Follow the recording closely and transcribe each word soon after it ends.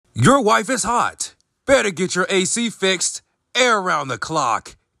Your wife is hot. Better get your AC fixed. Air around the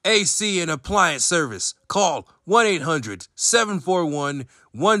clock. AC and appliance service. Call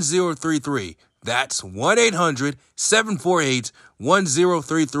 1-800-741-1033. That's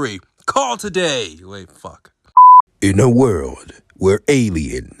 1-800-748-1033. Call today. Wait, fuck. In a world where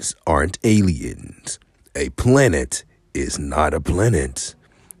aliens aren't aliens, a planet is not a planet.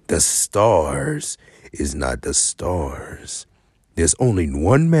 The stars is not the stars. There's only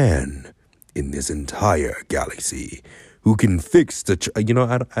one man in this entire galaxy who can fix the. I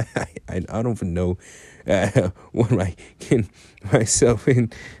don't even know what I get myself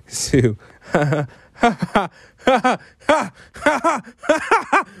into. God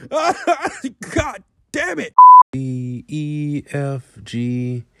damn it!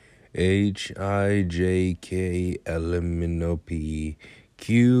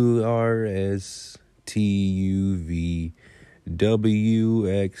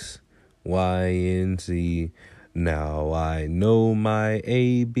 Now I know my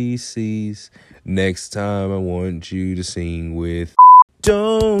ABCs. Next time I want you to sing with.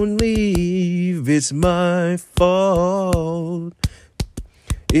 Don't leave, it's my fault.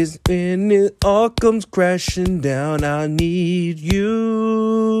 It's when it all comes crashing down, I need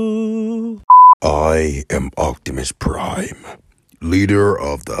you. I am Optimus Prime, leader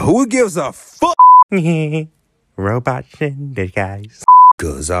of the Who Gives a Fuck Robots in Disguise.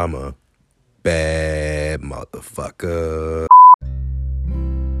 'Cause I'm a bad motherfucker.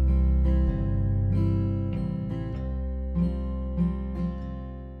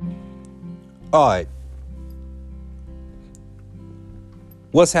 Alright.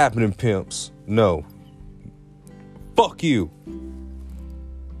 What's happening, pimps? No. Fuck you.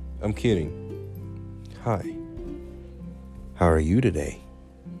 I'm kidding. Hi. How are you today?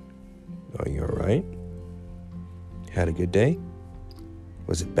 Are you alright? Had a good day?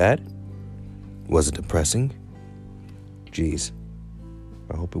 Was it bad? Was it depressing? Jeez.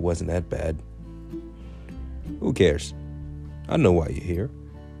 I hope it wasn't that bad. Who cares? I know why you're here.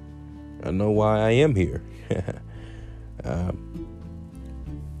 I know why I am here.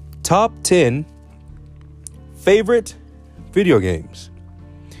 Top 10 favorite video games.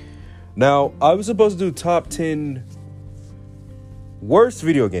 Now, I was supposed to do top 10 worst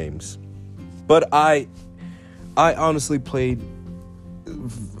video games, but I honestly played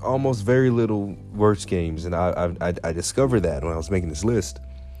almost very little worst games, and I discovered that when I was making this list.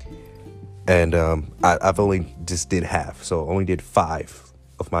 And I've only just did half, so only did 5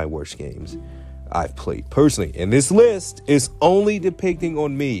 of my worst games I've played personally. And this list is only depicting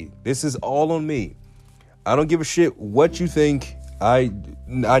on me. This is all on me. I don't give a shit what you think. I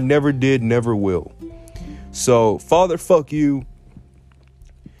never did, never will. So, father, fuck you.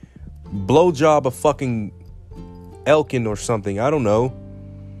 Blowjob a fucking Elkin or something. I don't know.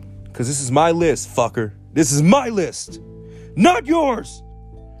 Because this is my list, fucker. This is my list. Not yours.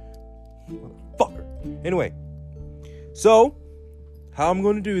 Fucker. Anyway. So, how I'm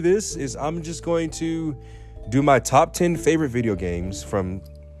going to do this is I'm just going to do my top 10 favorite video games, from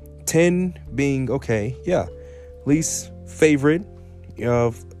 10 being, least favorite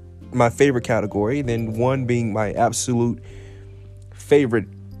of my favorite category, then 1 being my absolute favorite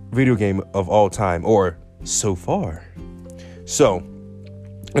video game of all time, or so far. So,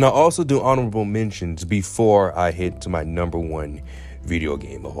 and I'll also do honorable mentions before I hit to my number 1 video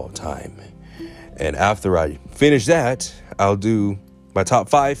game of all time. And after I finish that, I'll do my top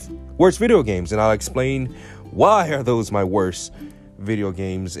 5 worst video games, and I'll explain why are those my worst video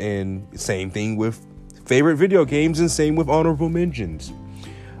games, and same thing with favorite video games, and same with honorable mentions.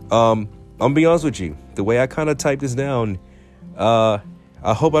 I'm gonna be honest with you, the way I kind of type this down, I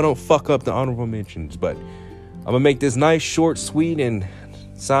hope I don't fuck up the honorable mentions, but I'm gonna make this nice, short, sweet, and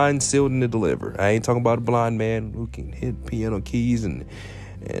signed, sealed, and delivered. I ain't talking about a blind man who can hit piano keys and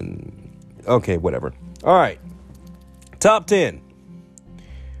okay, whatever. All right, top 10.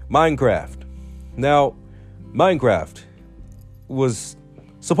 Minecraft. Now, Minecraft was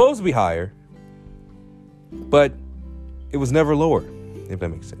supposed to be higher, but it was never lower, if that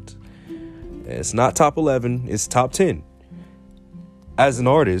makes sense. It's not top 11, it's top 10. As an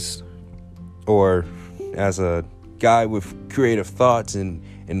artist, or as a guy with creative thoughts and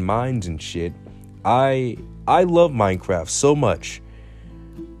minds and shit, I love Minecraft so much.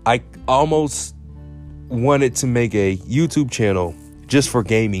 I almost wanted to make a YouTube channel just for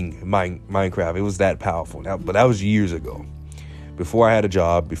gaming Minecraft. It was that powerful. But that was years ago, before I had a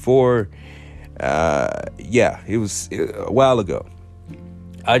job, before it was a while ago.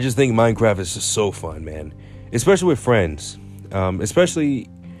 I just think Minecraft is just so fun, man, especially with friends. Especially,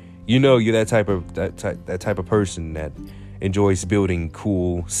 you're that type of person that enjoys building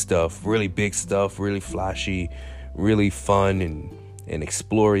cool stuff, really big stuff, really flashy, really fun and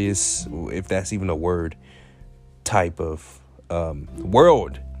explorious, if that's even a word, type of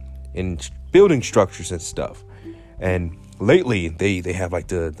world and building structures and stuff. And lately they have like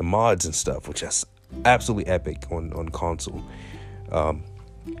the mods and stuff, which is absolutely epic on console.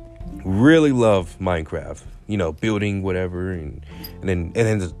 Really love Minecraft, building whatever, and then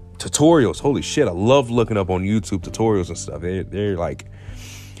the tutorials. Holy shit, I love looking up on YouTube tutorials and stuff. They're like,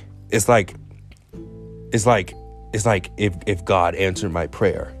 it's like if God answered my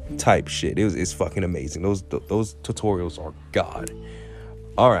prayer type shit. It's fucking amazing. Those tutorials are God.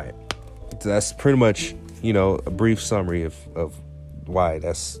 All right, so that's pretty much a brief summary of why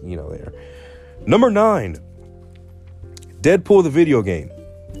that's there. Number 9, Deadpool the video game.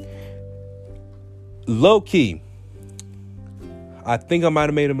 Low key, I think I might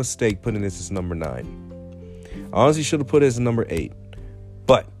have made a mistake putting this as number 9. I honestly should have put it as number 8,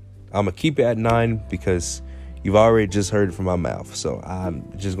 but I'm gonna keep it at 9 because you've already just heard it from my mouth. So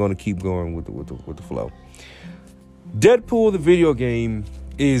I'm just gonna keep going with the flow. Deadpool the video game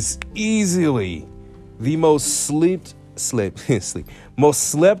is easily the most most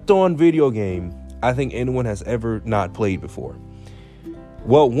slept on video game I think anyone has ever not played before.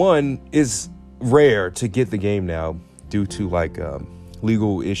 Well, one is rare to get the game now due to like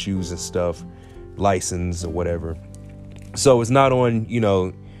legal issues and stuff, license or whatever. So it's not on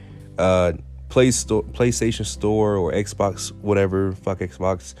PlayStation Store or Xbox, whatever, fuck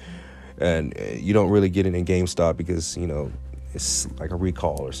Xbox, and you don't really get it in GameStop because it's like a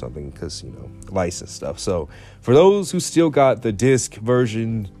recall or something because license stuff. So for those who still got the disc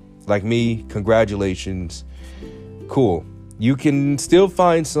version like me, congratulations, cool. You can still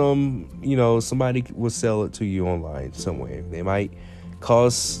find some, somebody will sell it to you online somewhere. They might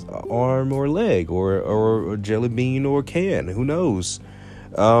cost an arm or a leg or a jelly bean or a can. Who knows?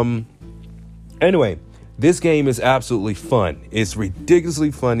 Anyway, this game is absolutely fun. It's ridiculously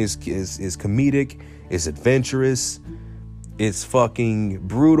fun. It's comedic. It's adventurous. It's fucking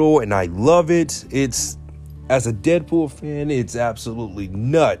brutal, and I love it. As a Deadpool fan, it's absolutely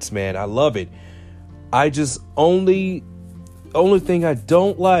nuts, man. I love it. Only thing I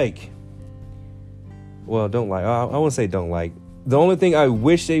don't like. Well, don't like. I won't say don't like. The only thing I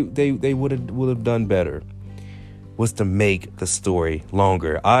wish they would have done better was to make the story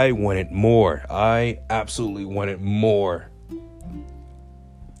longer. I wanted more. I absolutely wanted more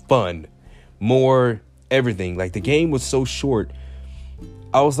fun, more everything. Like, the game was so short.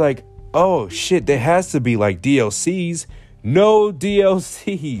 I was like, oh shit, there has to be like DLCs. No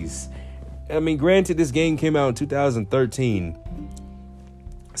DLCs. I mean, granted, this game came out in 2013.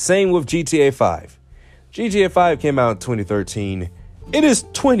 Same with GTA 5. GTA 5 came out in 2013. It is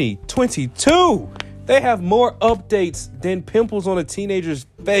 2022. They have more updates than pimples on a teenager's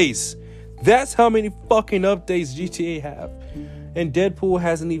face. That's how many fucking updates GTA have. And Deadpool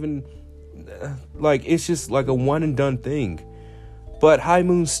hasn't even, it's just like a one and done thing. But High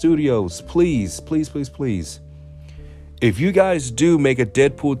Moon Studios, please, please, please, please. If you guys do make a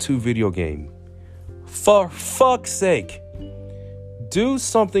Deadpool 2 video game, for fuck's sake, do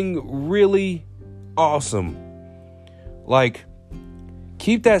something really awesome. Like,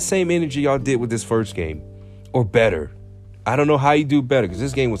 keep that same energy y'all did with this first game, or better. I don't know how you do better, because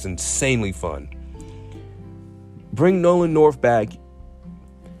this game was insanely fun. Bring Nolan North back.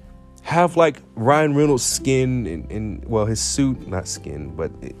 Have like Ryan Reynolds' skin and well, his suit, not skin,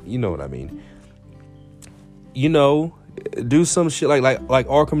 but you know what I mean. Do some shit like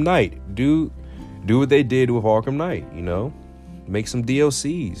Arkham Knight. Do what they did with Arkham Knight, Make some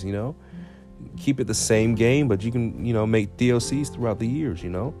DLCs, Keep it the same game, but you can, make DLCs throughout the years,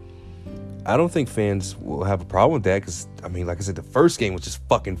 I don't think fans will have a problem with that because, like I said, the first game was just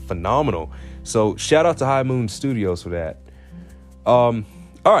fucking phenomenal. So shout out to High Moon Studios for that.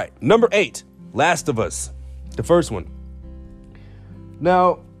 All right, number 8, Last of Us, the first one.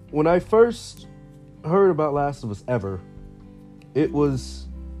 Now, when I first heard about Last of Us ever, it was,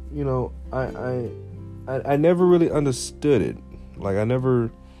 I never really understood it. Like, I never,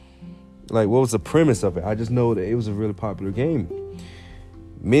 what was the premise of it? I just know that it was a really popular game.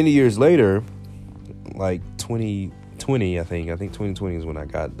 Many years later, like 2020, I think 2020 is when I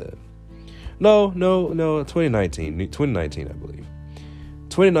got the, no, 2019, I believe.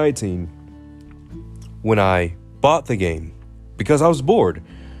 2019, when I bought the game because I was bored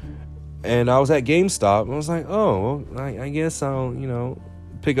and I was at GameStop and I was like, oh, I guess I'll,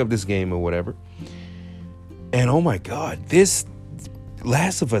 pick up this game or whatever. And oh my God, this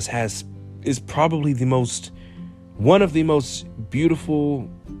Last of Us is probably one of the most beautiful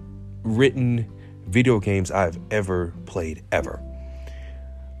written video games I've ever played ever.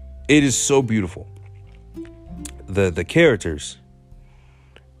 It is so beautiful. The characters,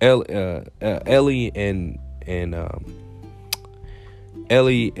 Ellie and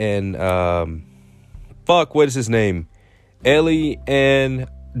fuck, what is his name? Ellie and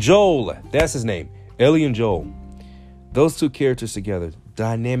Joel. That's his name. Ellie and Joel. Those two characters together,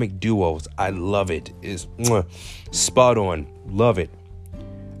 dynamic duos. I love it. It's spot on. Love it.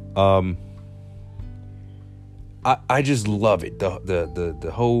 I just love it.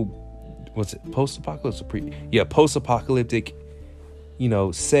 The whole, what's it? Post-apocalyptic? Post-apocalyptic,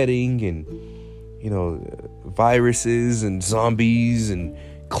 setting, and viruses and zombies and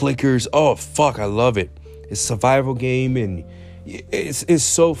clickers. Oh fuck, I love it. It's a survival game and it's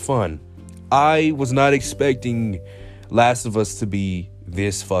so fun. I was not expecting Last of Us to be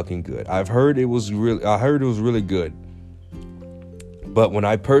this fucking good. I heard it was really good. But when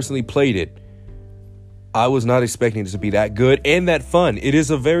I personally played it, I was not expecting it to be that good and that fun. It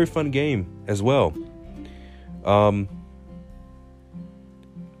is a very fun game as well.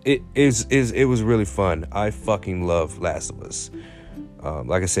 It was really fun. I fucking love Last of Us.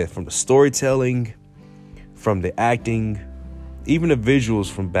 Like I said, from the storytelling, from the acting, even the visuals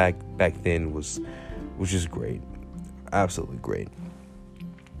from back then was just great. Absolutely great.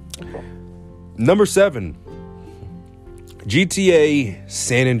 Number 7, GTA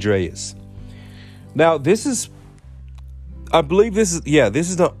San Andreas. Now, this is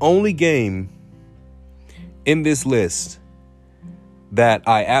the only game in this list that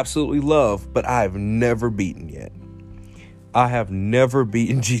I absolutely love, but I've never beaten yet. I have never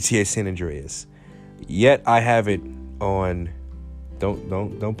beaten GTA San Andreas. Yet I have it on.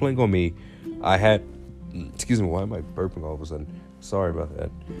 Don't blink on me. Excuse me, why am I burping all of a sudden? Sorry about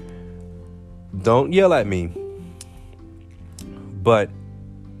that. Don't yell at me. But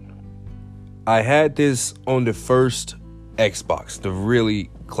I had this on the first Xbox, the really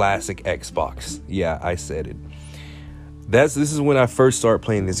classic Xbox. Yeah, I said it. This is when I first started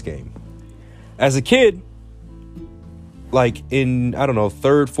playing this game. As a kid, like in, I don't know,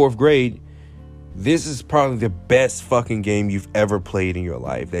 3rd, 4th grade, this is probably the best fucking game you've ever played in your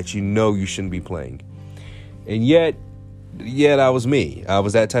life that you shouldn't be playing. And yet that was me. I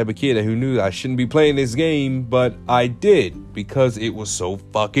was that type of kid who knew I shouldn't be playing this game, but I did because it was so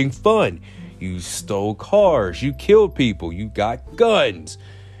fucking fun. You stole cars, you killed people, you got guns,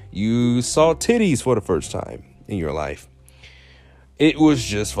 you saw titties for the first time in your life. It was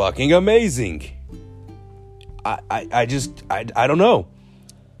just fucking amazing. I don't know.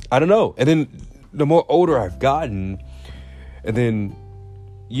 And then the more older I've gotten, and then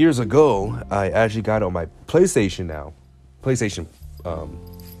years ago, I actually got it on my PlayStation now. PlayStation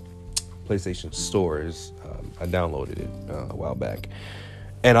stores. I downloaded it a while back.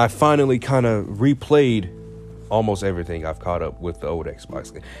 And I finally kind of replayed almost everything I've caught up with the old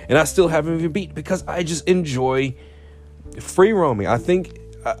Xbox. And I still haven't even beat because I just enjoy free roaming. I think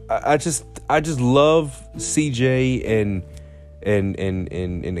I just love CJ and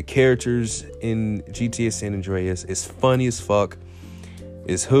the characters in GTA San Andreas. It's funny as fuck.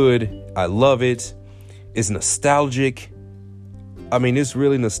 It's hood. I love it. It's nostalgic. I mean, it's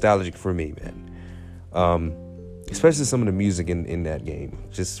really nostalgic for me, man. Especially some of the music in that game.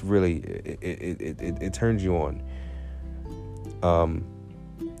 Just really, it turns you on. And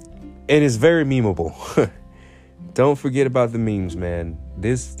it's very memeable. Don't forget about the memes, man.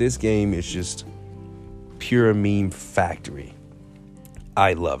 This game is just pure meme factory.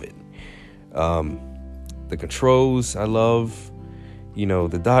 I love it. The controls, I love.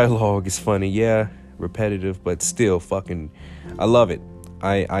 The dialogue is funny. Yeah, repetitive, but still fucking, I love it.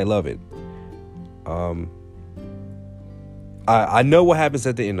 I love it. I know what happens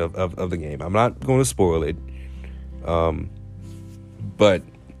at the end of the game. I'm not going to spoil it. But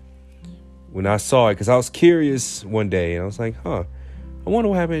when I saw it, because I was curious one day, and I was like, I wonder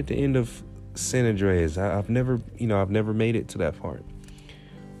what happened at the end of San Andreas. I've never made it to that part.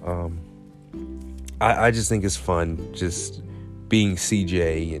 I just think it's fun just being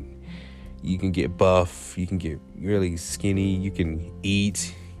CJ, and you can get buff, you can get really skinny, you can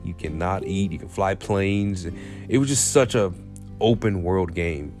eat, you can not eat, you can fly planes. It was just such a open world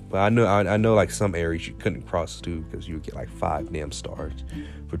game. But I know like some areas you couldn't cross to because you would get like 5 damn stars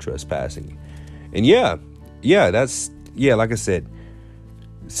for trespassing. And like I said,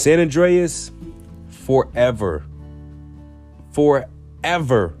 San Andreas, forever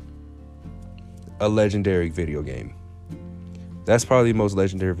a legendary video game. That's probably the most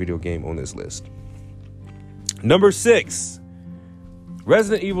legendary video game on this list. Number 6,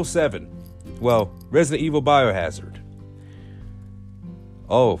 Resident Evil 7. Well, Resident Evil Biohazard.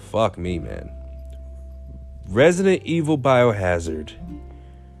 Oh, fuck me, man. Resident Evil Biohazard,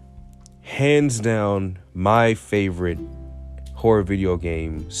 hands down my favorite horror video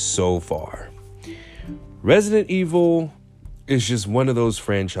game so far. Resident Evil is just one of those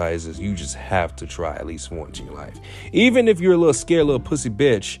franchises you just have to try at least once in your life. Even if you're a little scared little pussy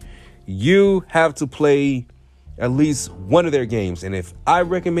bitch, you have to play at least one of their games. And if I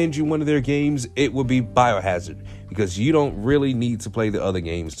recommend you one of their games, it would be Biohazard, because you don't really need to play the other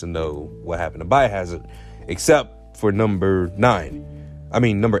games to know what happened to Biohazard, except for number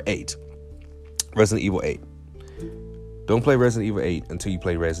 8, Resident Evil 8. Don't play Resident Evil 8 until you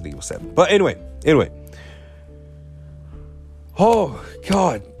play Resident Evil 7. But anyway. Oh,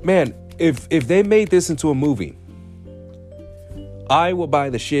 God, man, if they made this into a movie, I will buy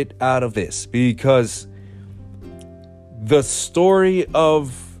the shit out of this, because the story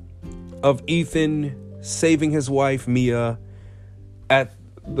of Ethan saving his wife, Mia, at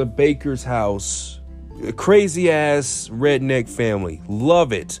the baker's house, a crazy-ass redneck family,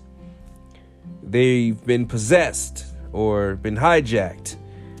 love it. They've been possessed or been hijacked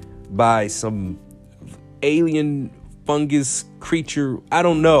by some alien fungus creature, I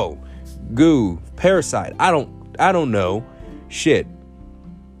don't know, goo, parasite, I don't know, shit.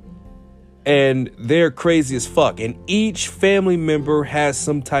 And they're crazy as fuck, and each family member has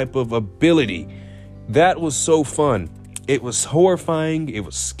some type of ability. That was so fun. It was horrifying, it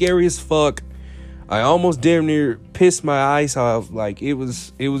was scary as fuck. I almost damn near pissed my eyes out. Like, it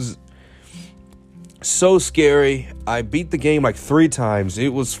was so scary. I beat the game like 3 times.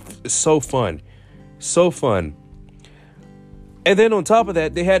 It was so fun. So fun. And then on top of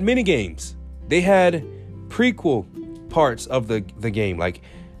that, they had mini games. They had prequel parts of the game. Like,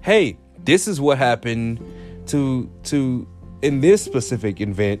 hey, this is what happened to in this specific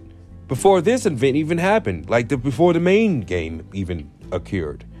event before this event even happened. Like, before the main game even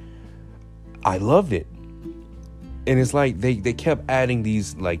occurred. I loved it. And it's like they kept adding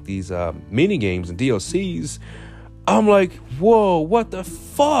these mini games and DLCs. I'm like, whoa, what the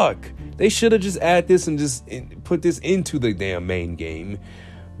fuck? They should have just added this and just put this into the damn main game.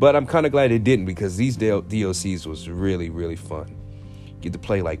 But I'm kind of glad they didn't, because these DLCs was really, really fun. You get to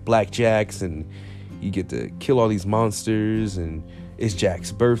play like blackjacks, and you get to kill all these monsters, and it's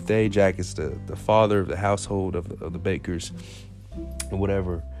Jack's birthday. Jack is the father of the household of the Bakers and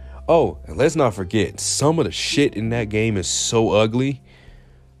whatever. Oh, and let's not forget, some of the shit in that game is so ugly.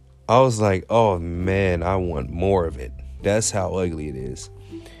 I was like, oh man, I want more of it. That's how ugly it is.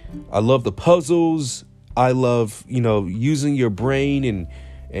 I love the puzzles. I love, using your brain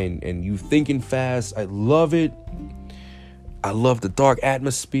and you thinking fast. I love it. I love the dark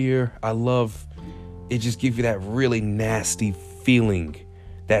atmosphere. I love it. Just gives you that really nasty feeling,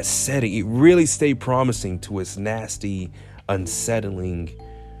 that setting. It really stayed promising to its nasty, unsettling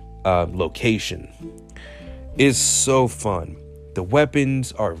location. It's so fun. The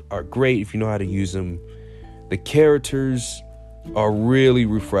weapons are great if you know how to use them. The characters are really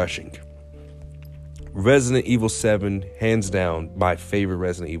refreshing. Resident Evil 7, hands down, my favorite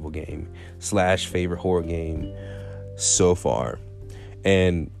Resident Evil game / favorite horror game so far.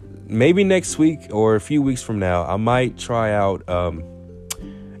 And maybe next week or a few weeks from now, I might try out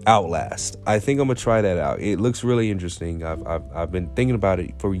Outlast. I think I'm gonna try that out. It looks really interesting. I've been thinking about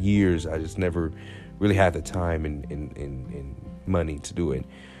it for years. I just never really had the time and money to do it.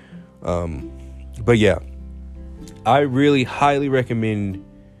 But yeah, I really highly recommend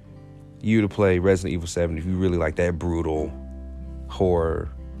you to play Resident Evil 7 if you really like that brutal horror,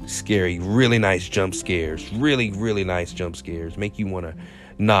 scary, really nice jump scares. Really, really nice jump scares. Make you want to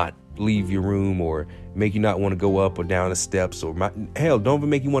not leave your room, or make you not want to go up or down the steps, or hell, don't even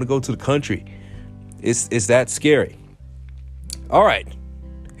make you want to go to the country. It's that scary. All right,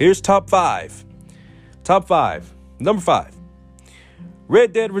 here's top 5. Top 5. Number 5.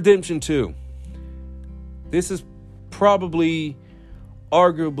 Red Dead Redemption 2. This is probably,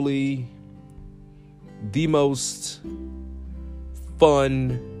 arguably, the most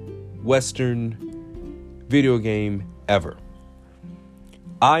fun Western video game ever.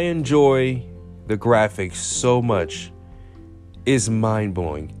 I enjoy the graphics so much. It's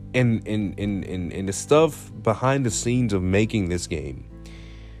mind-blowing. And the stuff behind the scenes of making this game.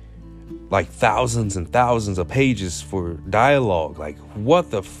 Like thousands and thousands of pages for dialogue. Like, what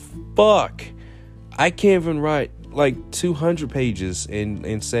the fuck? I can't even write like 200 pages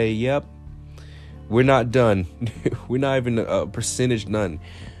and say, yep, we're not done. We're not even a percentage done.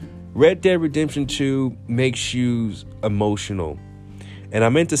 Red Dead Redemption 2 makes you emotional. And I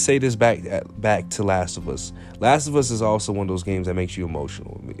meant to say this back to Last of Us. Last of Us is also one of those games that makes you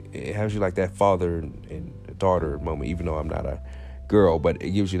emotional. It has you like that father and daughter moment, even though I'm not a girl, but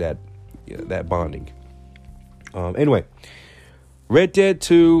it gives you that bonding. Anyway, Red Dead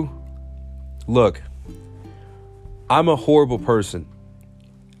 2. Look, I'm a horrible person.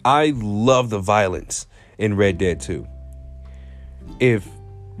 I love the violence in Red Dead 2. If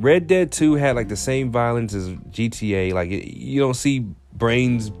Red Dead 2 had like the same violence as GTA, like you don't see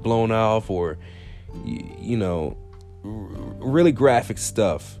brains blown off or really graphic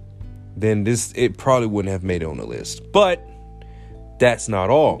stuff, then it probably wouldn't have made it on the list. But that's not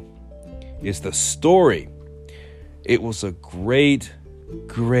all. It's the story. It was a great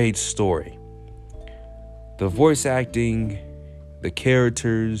story. The voice acting, the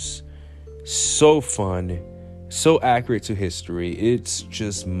characters, so fun, so accurate to history. It's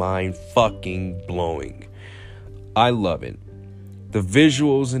just mind fucking blowing. I love it. The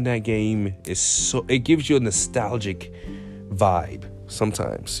visuals in that game it gives you a nostalgic vibe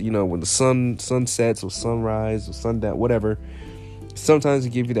sometimes. When the sun sets or sunrise or sundown, whatever. Sometimes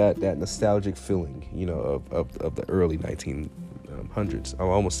it gives you that nostalgic feeling, of the early 1900s. I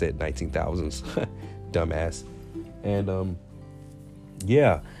almost said 19,000s. Dumbass. And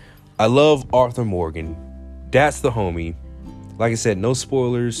yeah, I love Arthur Morgan. That's the homie. Like I said, no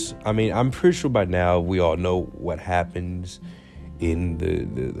spoilers. I mean, I'm pretty sure by now we all know what happens in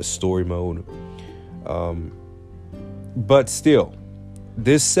the story mode. But still,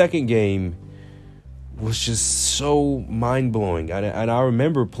 this second game was just so mind-blowing. And I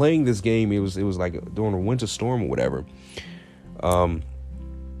remember playing this game. It was like during a winter storm or whatever.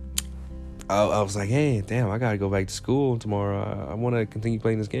 I was like, hey, damn, I gotta go back to school tomorrow. I want to continue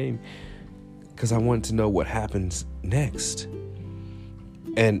playing this game because I wanted to know what happens next.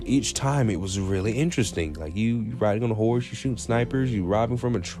 And each time it was really interesting. Like you riding on a horse, you shooting snipers, you robbing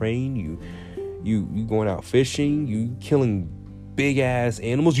from a train, you going out fishing, you killing big ass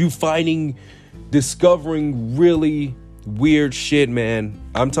animals, you discovering really weird shit, man.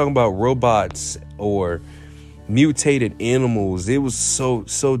 I'm talking about robots or mutated animals. It was so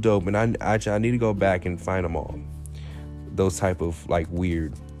dope, and I need to go back and find them all. Those type of like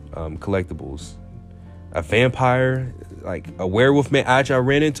weird collectibles. A vampire, like a werewolf man. I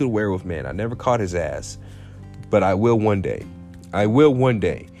ran into the werewolf man. I never caught his ass, but I will one day.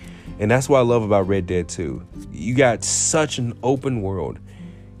 And that's what I love about Red Dead 2. You got such an open world.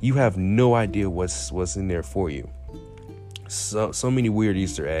 You have no idea what's in there for you. So many weird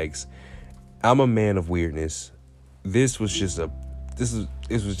Easter eggs. I'm a man of weirdness. This was just a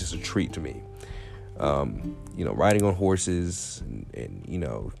treat to me. Riding on horses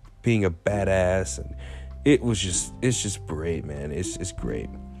and being a badass, and it's just great, man. It's great.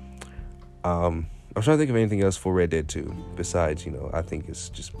 I'm trying to think of anything else for Red Dead 2 besides, I think it's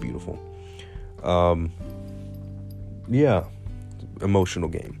just beautiful. Yeah, emotional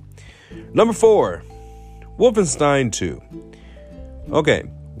game. Number 4, Wolfenstein 2. Okay,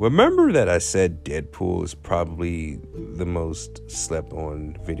 remember that I said Deadpool is probably the most slept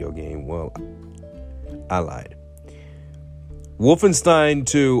on video game? Well, I lied. Wolfenstein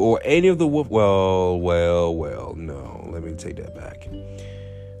 2 or any of the well, no, let me take that back.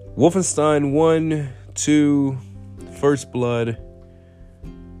 Wolfenstein 1, 2, First Blood.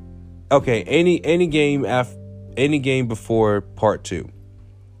 Okay, any game before Part 2,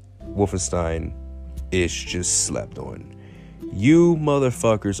 Wolfenstein is just slept on. You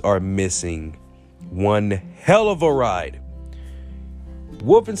motherfuckers are missing one hell of a ride.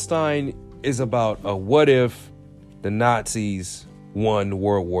 Wolfenstein is about a what if the Nazis won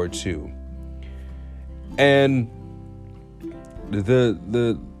World War II. And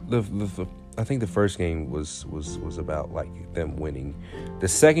the I think the first game was about like them winning. The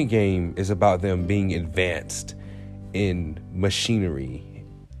second game is about them being advanced in machinery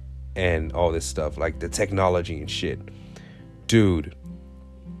and all this stuff, like the technology and shit. Dude,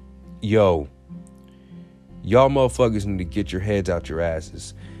 y'all motherfuckers need to get your heads out your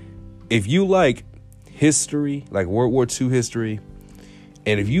asses. If you like history, like World War II history,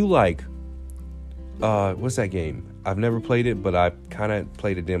 and if you like what's that game? I've never played it, but I kind of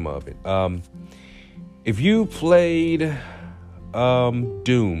played a demo of it. If you played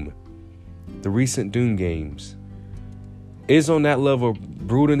Doom, the recent Doom games, it's on that level of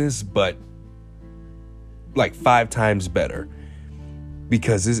brutalness, but like 5 times better,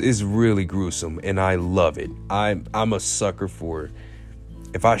 because this is really gruesome and I love it. I'm a sucker for it.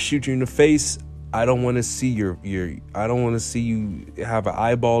 If I shoot you in the face, I don't want to see your I don't want to see you have an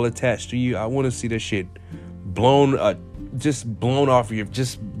eyeball attached to you. I want to see that shit blown off your,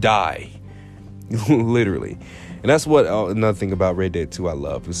 just die. Literally. And that's what another thing about Red Dead 2 I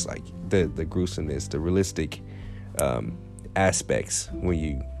love. It's like the gruesomeness, the realistic aspects when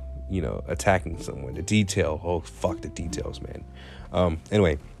you attacking someone. The detail, oh fuck the details, man.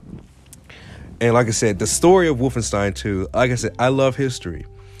 Anyway, And like I said, the story of Wolfenstein 2, like I said, I love history.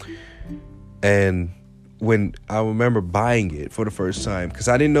 And when I remember buying it for the first time, because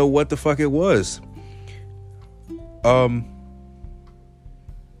I didn't know what the fuck it was. This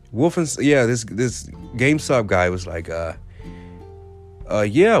GameStop guy was like,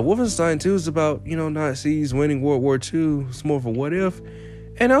 Wolfenstein 2 is about, Nazis winning World War II. It's more of a what if.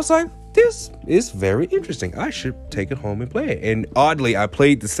 And I was like, this is very interesting. I should take it home and play it. And oddly, I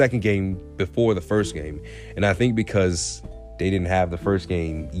played the second game before the first game. And I think because they didn't have the first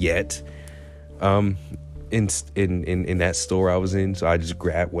game yet, in that store I was in, so I just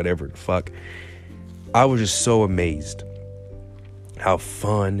grabbed whatever the fuck. I was just so amazed. How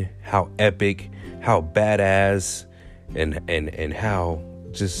fun, how epic, how badass, and how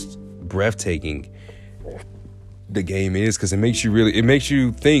just breathtaking the game is, because it makes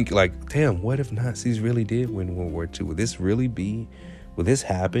you think like, damn, what if Nazis really did win World War II? Will this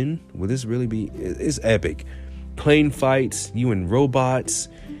happen? Will this really be? It's epic. Plane fights, you in robots,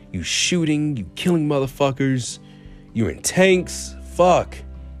 you shooting, you killing motherfuckers, you in tanks, fuck,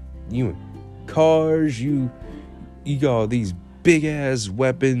 you in cars, you got all these big ass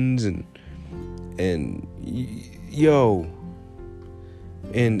weapons and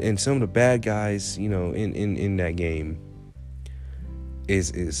some of the bad guys, in that game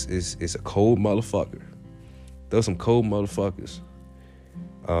is a cold motherfucker. Those some cold motherfuckers.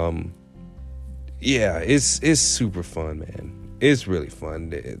 It's super fun, man. It's really fun.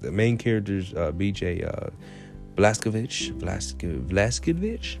 The main character's BJ Blazkowicz. I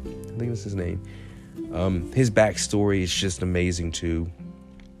think that's his name. His backstory is just amazing too.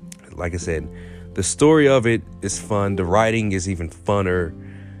 Like I said, the story of it is fun. The writing is even funner,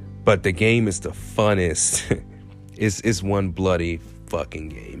 but the game is the funnest. It's one bloody fucking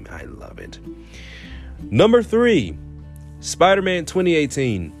game. I love it. Number 3, Spider-Man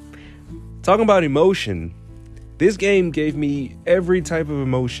 2018. Talking about emotion, this game gave me every type of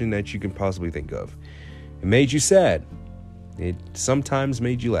emotion that you can possibly think of. It made you sad. It sometimes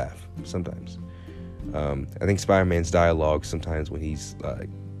made you laugh. Sometimes. I think Spider-Man's dialogue sometimes when he's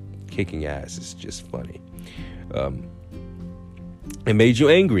kicking ass is just funny. It made you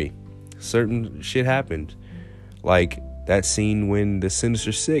angry. Certain shit happened. Like that scene when the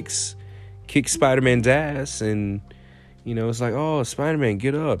Sinister Six kicked Spider-Man's ass and, it's like, oh, Spider-Man,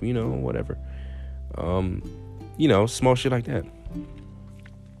 get up, whatever. Small shit like that.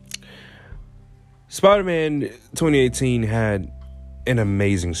 Spider-Man 2018 had an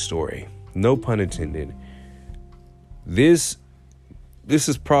amazing story. No pun intended. This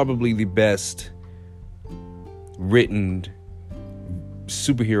is probably the best written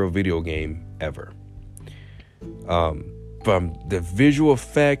superhero video game ever. From the visual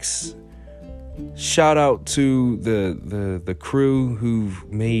effects, shout out to the crew who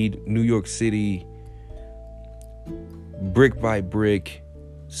made New York City brick by brick,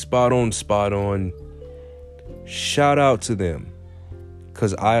 spot on. Shout out to them.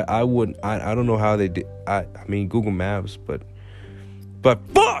 Cause I don't know how they did. I mean Google Maps, but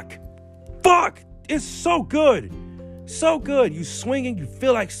fuck, it's so good. You swinging, you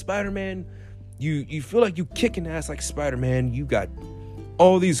feel like Spider-Man. You feel like you kicking ass like Spider-Man. You got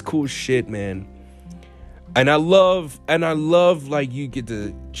all these cool shit, man. And I love like you get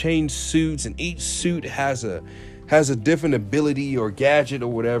to change suits, and each suit has a different ability or gadget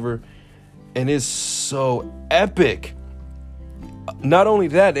or whatever, and it's so epic. Not only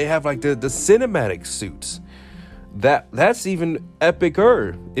that, they have like the cinematic suits. That's even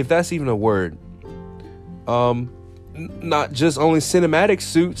epicer, if that's even a word. Not just only cinematic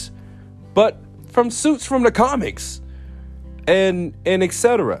suits, but from suits from the comics and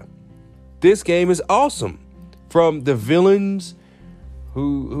etc. This game is awesome. From the villains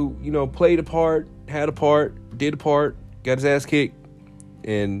who played a part, had a part, did a part, got his ass kicked,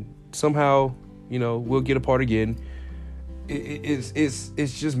 and somehow will get a part again. It's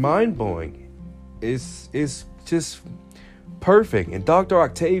just mind blowing. It's just perfect. And Dr.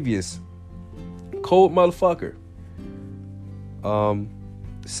 Octavius, cold motherfucker.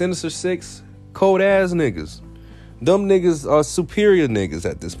 Sinister Six, cold ass niggas. Them niggas are superior niggas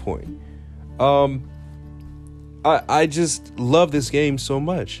at this point. I just love this game so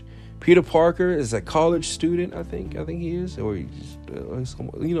much. Peter Parker is a college student, I think he is, or he just,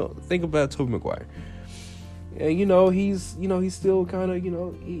 think about Tobey Maguire. And he's still kind of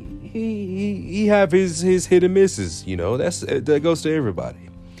he have his hit and misses. That goes to everybody.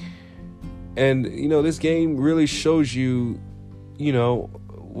 And this game really shows you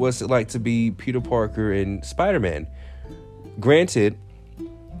what's it like to be Peter Parker and Spider-Man. Granted,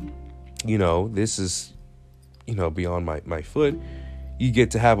 this is beyond my foot. you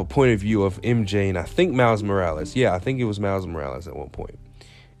get to have a point of view of MJ and I think Miles Morales. Yeah, I think it was Miles Morales at one point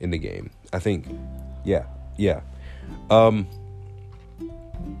in the game. I think. Yeah.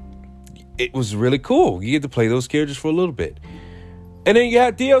 It was really cool. You get to play those characters for a little bit. And then you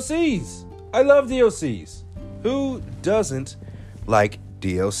had DLCs. I love DLCs. Who doesn't like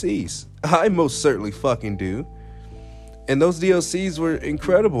DLCs? I most certainly fucking do. And those DLCs were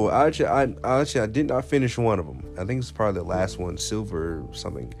incredible. I did not finish one of them. I think it's probably the last one, Silver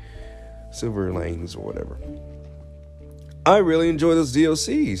Lanes or whatever. I really enjoy those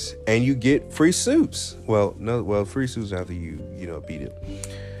DLCs, and you get free suits. Free suits after you beat it,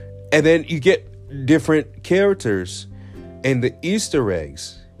 and then you get different characters and the Easter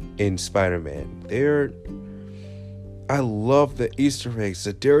eggs in Spider-Man. I love the Easter eggs.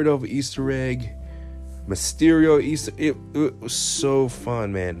 The Daredevil Easter egg, Mysterio Easter. It was so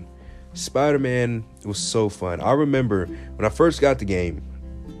fun, man. Spider-Man was so fun. I remember when I first got the game,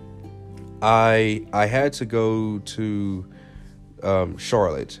 I had to go to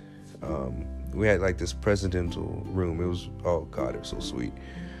Charlotte. We had like this presidential room. It was so sweet.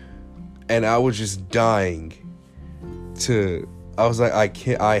 And I was just dying I was like,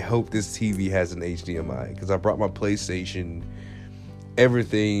 I hope this TV has an HDMI, because I brought my PlayStation,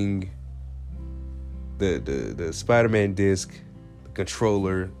 everything, the Spider-Man disc, the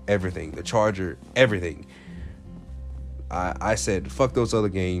controller, everything, the charger, everything. I said, fuck those other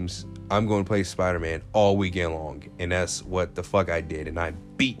games. I'm going to play Spider-Man all weekend long. And that's what the fuck I did. And I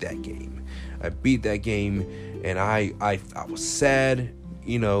beat that game. And I was sad.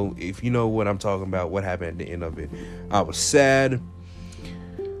 If you know what I'm talking about, what happened at the end of it. I was sad.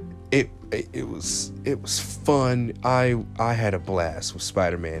 It was fun. I had a blast with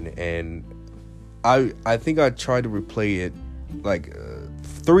Spider-Man. And I think I tried to replay it like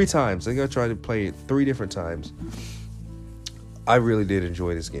 3 times. I think I tried to play it 3 different times. I really did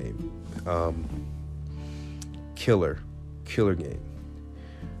enjoy this game. Killer game.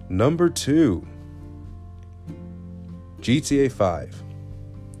 Number 2, GTA 5.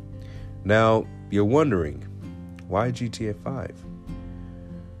 Now, you're wondering, why GTA 5?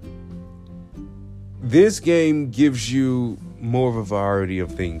 This game gives you more of a variety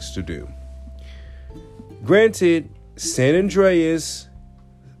of things to do. Granted, San Andreas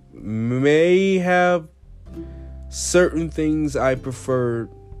may have certain things I prefer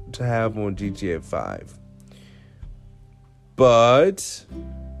to have on GTA 5. But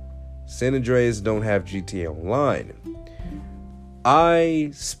San Andreas don't have GTA Online.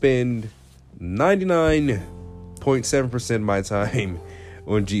 I spend 99.7% of my time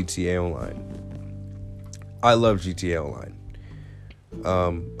on GTA Online. I love GTA Online.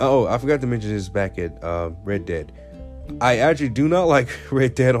 I forgot to mention this back at Red Dead. I actually do not like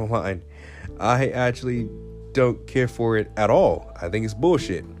Red Dead Online. I actually don't care for it at all. I think it's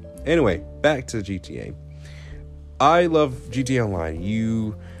bullshit. Anyway, back to GTA. I love GTA Online.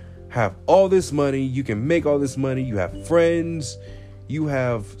 You have all this money. You can make all this money. You have friends. You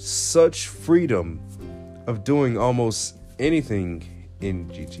have such freedom of doing almost anything in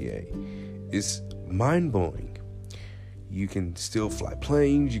GTA. It's mind-blowing. You can still fly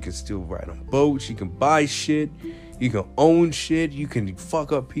planes. You can still ride on boats. You can buy shit. You can own shit. You can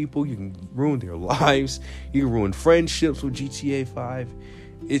fuck up people. You can ruin their lives. You can ruin friendships with GTA 5.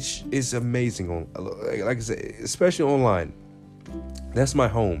 It's amazing. Like I said, especially online. That's my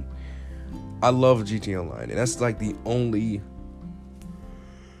home. I love GTA Online. And that's like the only...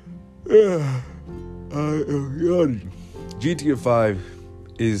 I am yawning. GTA 5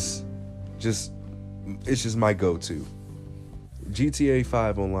 is just... It's just my go-to. GTA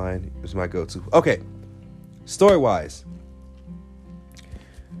 5 Online is my go-to. Okay. Story-wise.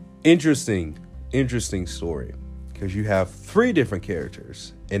 Interesting story. Because you have 3 different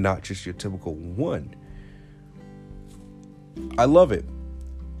characters and not just your typical one. I love it.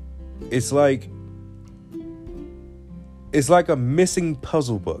 It's like a missing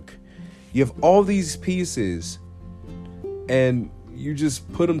puzzle book. You have all these pieces and you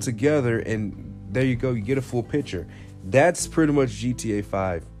just put them together and there you go. You get a full picture. That's pretty much GTA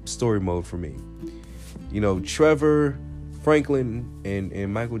 5 story mode for me. Trevor, Franklin,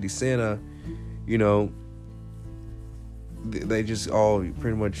 and Michael DeSanta, they just all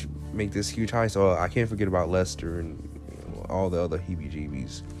pretty much make this huge heist. Oh, I can't forget about Lester and all the other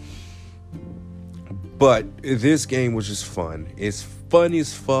heebie-jeebies. But this game was just fun. It's funny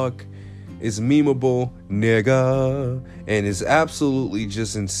as fuck. It's memeable, nigga. And it's absolutely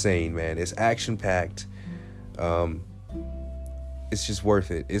just insane, man. It's action-packed. It's just worth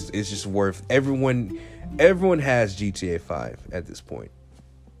it. It's just worth... Everyone has GTA 5 at this point.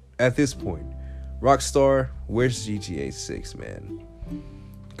 Rockstar, where's GTA 6, man?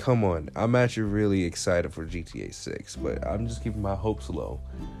 Come on. I'm actually really excited for GTA 6, but I'm just keeping my hopes low.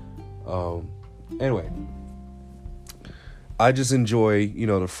 Anyway, I just enjoy,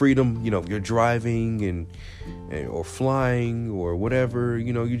 the freedom, you're driving and or flying or whatever,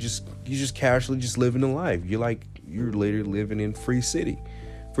 you just casually just living the life. You're literally living in Free City.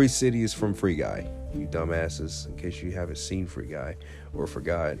 Free City is from Free Guy, you dumbasses, in case you haven't seen Free Guy or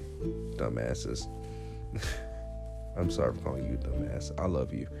forgot, dumbasses. I'm sorry for calling you a dumbass. I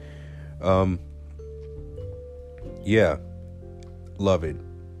love you. Yeah, love it.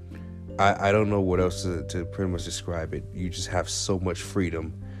 I don't know what else to pretty much describe it. You just have so much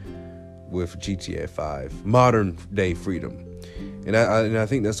freedom with GTA 5, modern day freedom, and I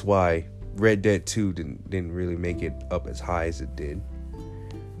think that's why Red Dead 2 didn't really make it up as high as it did,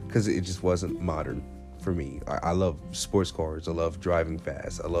 because it just wasn't modern for me. I love sports cars. I love driving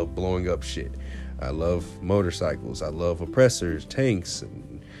fast. I love blowing up shit. I love motorcycles. I love oppressors, tanks,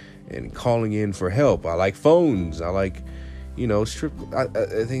 and calling in for help. I like phones. I like, strip. I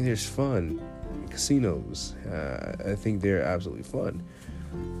think there's fun. Casinos. I think they're absolutely fun.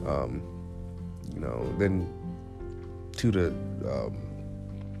 Then to the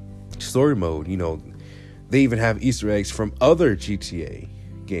story mode, they even have Easter eggs from other GTA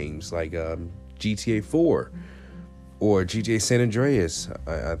games, like GTA 4 or GTA San Andreas,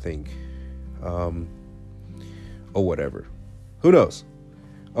 I think. Or whatever. Who knows?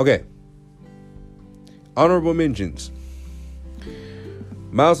 Okay. Honorable mentions.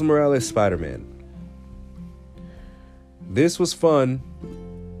 Miles Morales Spider-Man. This was fun.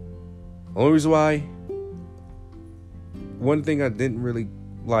 Only reason why, one thing I didn't really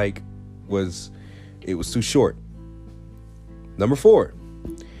like was it was too short. Number 4.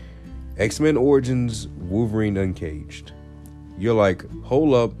 X-Men Origins Wolverine Uncaged. You're like,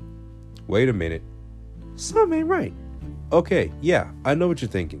 hold up. Wait a minute. Something ain't right. Okay, yeah, I know what you're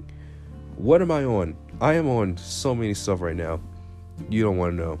thinking. What am I on? I am on so many stuff right now. You don't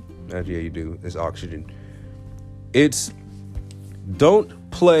want to know. Actually, yeah, you do. It's Oxygen.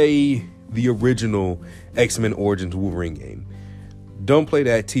 Don't play the original X-Men Origins Wolverine game. Don't play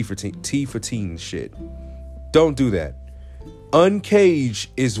that T for teen shit. Don't do that. Uncaged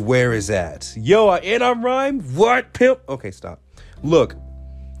is where it's at. Yo, and I rhymed? What, pimp? Okay, stop. Look.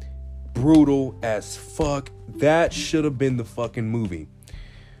 Brutal as fuck. That should have been the fucking movie.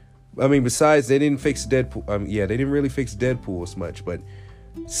 I mean, besides, they didn't fix Deadpool. They didn't really fix Deadpool as much, but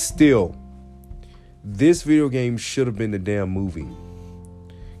still, this video game should have been the damn movie.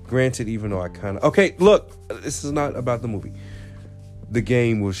 Granted, even though I kind of... Okay, look, this is not about the movie. The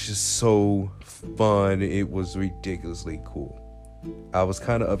game was just so fun. It was ridiculously cool. I was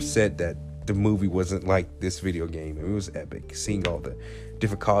kind of upset that the movie wasn't like this video game. It was epic. Seeing all the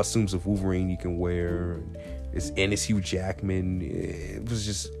different costumes of Wolverine you can wear. It's Hugh Jackman.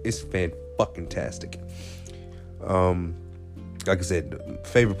 It's fan-fucking-tastic. Like I said, the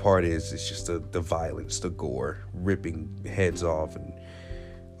favorite part is it's just the violence, the gore, ripping heads off, and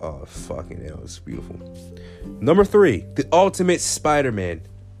oh, fucking hell, it's beautiful. Number 3, The Ultimate Spider-Man.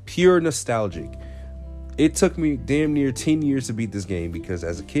 Pure nostalgic. It took me damn near 10 years to beat this game because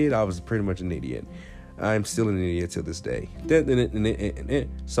as a kid, I was pretty much an idiot. I'm still an idiot to this day.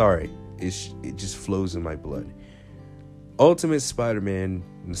 Sorry, it just flows in my blood. Ultimate Spider-Man,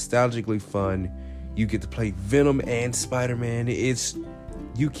 nostalgically fun. You get to play Venom and Spider-Man.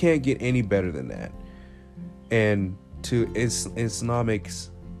 You can't get any better than that. And to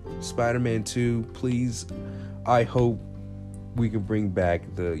Insomniac's Spider-Man 2, please, I hope we can bring back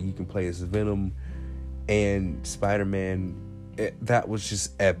you can play as Venom and Spider-Man. That was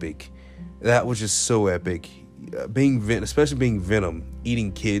just epic. That was just so epic. Especially being Venom,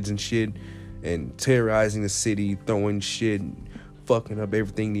 eating kids and shit, and terrorizing the city, throwing shit, fucking up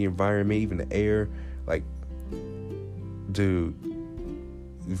everything, the environment, even the air. Like, dude,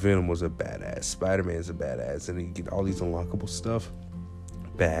 Venom was a badass. Spider-Man's a badass, and you get all these unlockable stuff.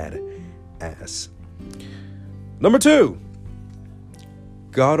 Badass. Number 2,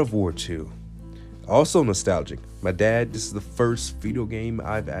 God of War 2. Also nostalgic. My dad, this is the first video game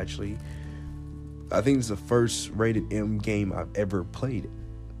I think it's the first rated M game I've ever played.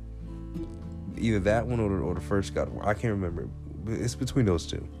 Either that one or the first God of War. I can't remember. It's between those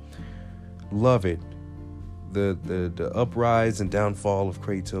two. Love it. The uprise and downfall of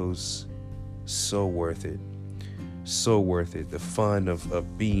Kratos, so worth it. So worth it. The fun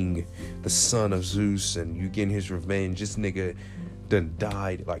of being the son of Zeus and you getting his revenge. This nigga done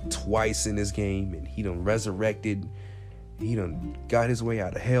died like twice in this game and he done resurrected. He done got his way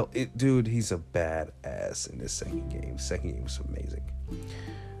out of hell. Dude, he's a badass in this second game. Second game was amazing.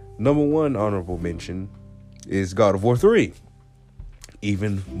 Number 1 honorable mention is God of War 3.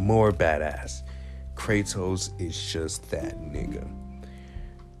 even more badass. Kratos is just that nigga.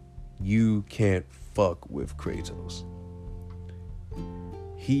 You can't fuck with Kratos.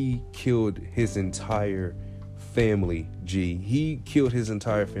 He killed his entire family, G. He killed his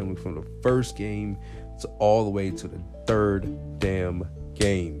entire family from the first game to all the way to the third damn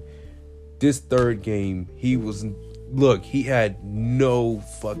game. This third game, he was no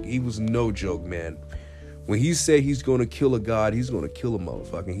joke, man. When he said he's gonna kill a god, he's gonna kill a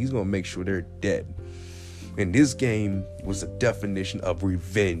motherfucker. He's gonna make sure they're dead. And this game was a definition of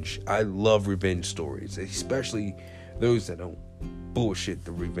revenge. I love revenge stories, especially those that don't bullshit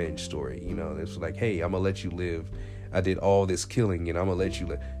the revenge story. You know, it's like, hey, I'm gonna let you live. I did all this killing and I'm gonna let you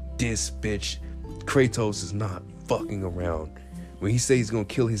live. This bitch, Kratos, is not fucking around. When he says he's gonna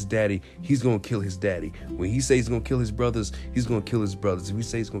kill his daddy, he's gonna kill his daddy. When he says he's gonna kill his brothers, he's gonna kill his brothers. If he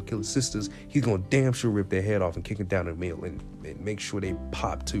says he's gonna kill his sisters, he's gonna damn sure rip their head off and kick it down the middle and make sure they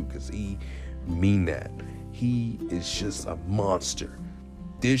pop too, because he mean that. He is just a monster.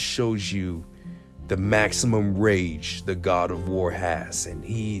 This shows you the maximum rage the God of War has, and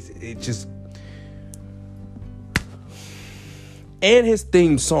and his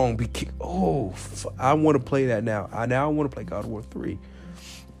theme song I want to play that now. I want to play God of War 3.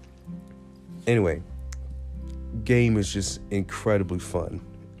 Anyway, game is just incredibly fun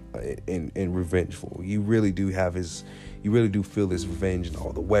and revengeful. You really do feel this revenge and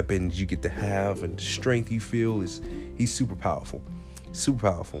all the weapons you get to have and the strength you feel he's super powerful.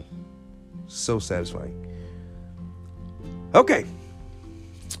 Super powerful. So satisfying. Okay.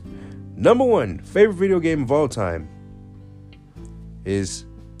 Number 1 favorite video game of all time is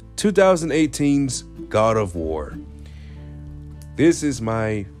 2018's God of War. This is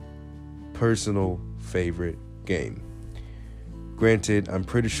my personal favorite game. Granted, I'm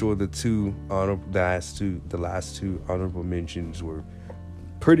pretty sure the last two honorable mentions were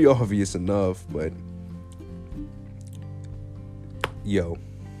pretty obvious enough, but yo,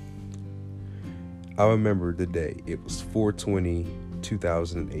 I remember the day. It was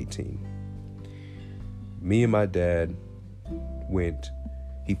 4/20/2018. Me and my dad went.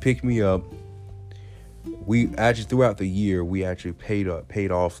 He picked me up. We actually, throughout the year, we actually paid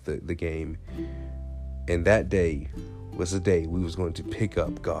off the game, and that day was the day we was going to pick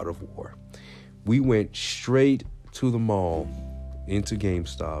up God of War. We went straight to the mall, into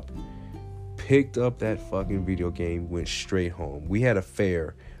GameStop, picked up that fucking video game, went straight home. We had a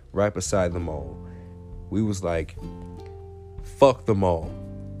fair right beside the mall. We was like, fuck the mall.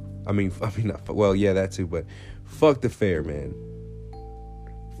 I mean, well, yeah, that too, but fuck the fair, man.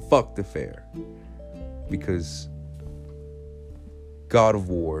 Fuck the fair. Because God of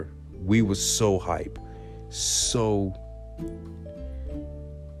War, we was so hype.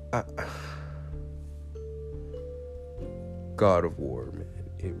 God of War, man.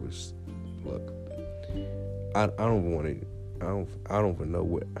 It was, look, I don't even know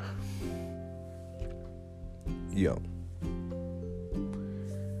what. Yo.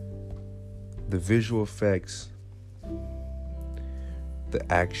 The visual effects, the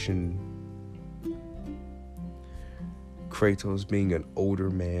action, Kratos being an older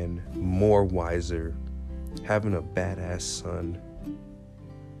man, more wiser, having a badass son,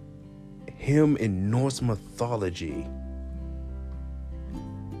 him in Norse mythology,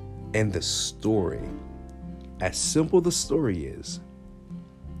 and the story. As simple the story is,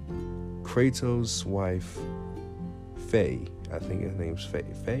 Kratos' wife, Faye, I think her name's Faye.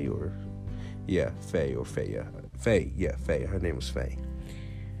 Faye or Freya. Faye, yeah, Faye. Her name was Faye.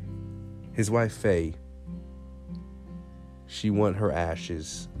 His wife, Faye, she want her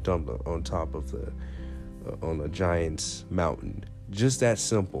ashes dumped on top of on a giant's mountain. Just that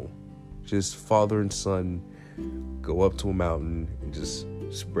simple. Just father and son go up to a mountain and just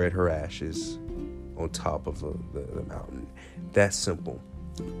spread her ashes on top of the mountain. That simple.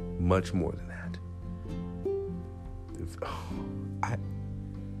 Much more than that.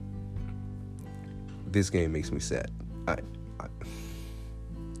 This game makes me sad.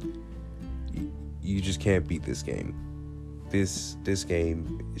 You just can't beat this game. This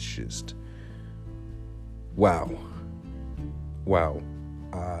game is just wow.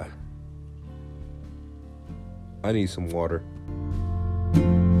 I need some water.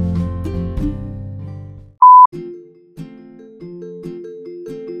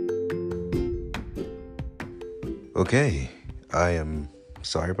 Okay, I am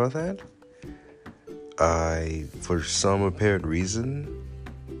sorry about that. For some apparent reason,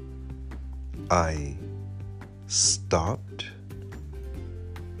 I stopped,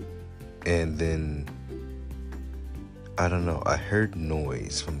 and then, I don't know, I heard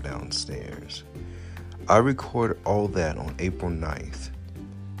noise from downstairs. I record all that on April 9th.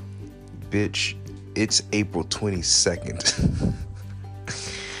 Bitch, it's April 22nd.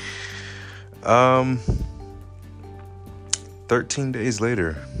 13 days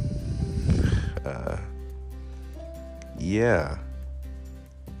later. Yeah.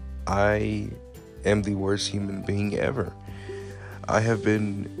 I am the worst human being ever. I have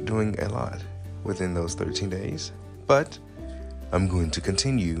been doing a lot within those 13 days, but I'm going to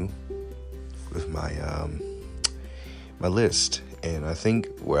continue with my my list, and I think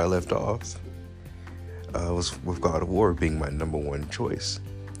where I left off was with God of War being my number one choice.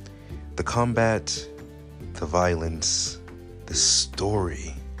 The combat, the violence, the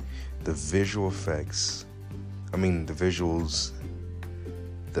story, the visual effects. I mean, the visuals.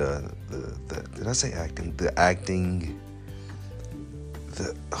 The did I say acting? The acting.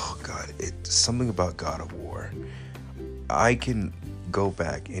 Oh God, it's something about God of War. I can go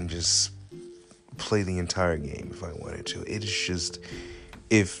back and just play the entire game if I wanted to. It is just,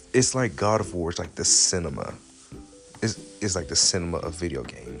 if it's like God of War, it's like the cinema. It's like the cinema of video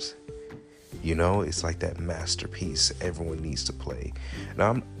games. You know, it's like that masterpiece everyone needs to play.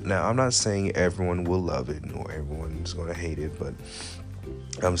 Now I'm not saying everyone will love it or everyone's gonna hate it, but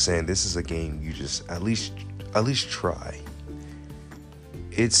I'm saying this is a game you just at least try.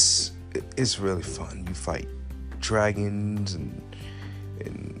 It's really fun. You fight dragons and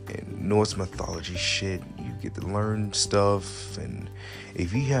Norse mythology shit. You get to learn stuff, and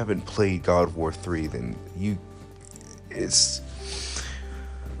if you haven't played God of War 3, then it's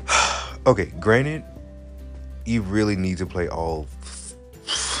okay. Granted, you really need to play all.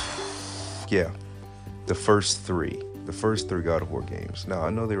 Yeah, the first three God of War games. Now I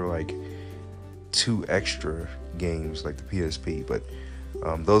know they were like 2 extra games like the PSP, but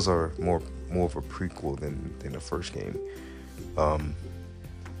those are more of a prequel than the first game.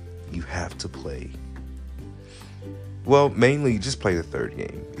 You have to play. Well, mainly just play the third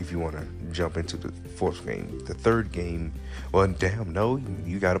game if you want to jump into the fourth game. The third game, well, damn, no,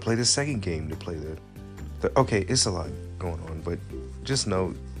 you got to play the second game to play the. Okay, it's a lot going on, but just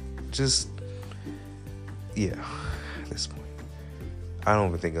know, yeah. At this point, I don't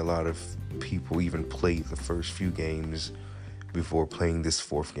even think a lot of people even played the first few games before playing this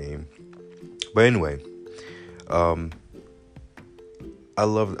fourth game. But anyway, I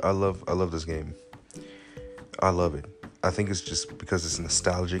love this game. I love it. I think it's just because it's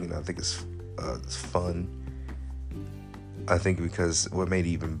nostalgic, and I think it's fun. I think because what made it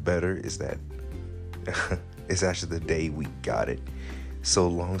even better is that it's actually the day we got it. So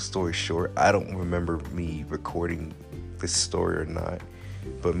long story short, I don't remember me recording this story or not,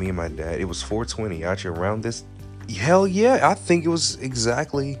 but me and my dad, it was 420 actually around this. Hell yeah, I think it was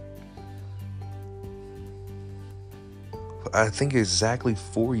exactly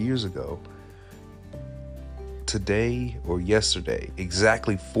 4 years ago. Today or yesterday,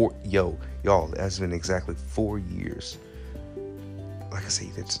 exactly y'all, it has been exactly 4 years. Like I say,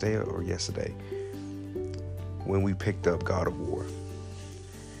 either today or yesterday, when we picked up God of War.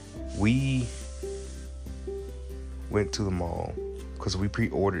 We went to the mall because we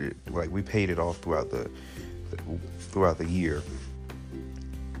pre-ordered it. Like, we paid it off throughout the year,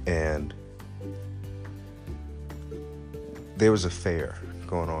 and there was a fair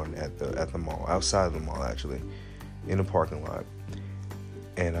going on at the mall, outside of the mall actually, in the parking lot.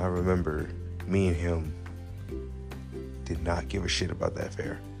 And I remember me and him did not give a shit about that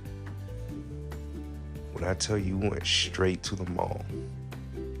fair. When I tell you, we went straight to the mall.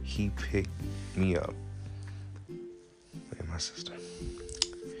 He picked me up, and my sister.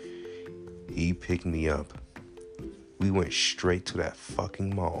 He picked me up. We went straight to that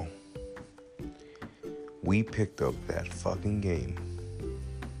fucking mall. We picked up that fucking game.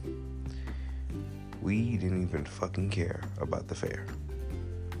 We didn't even fucking care about the fair.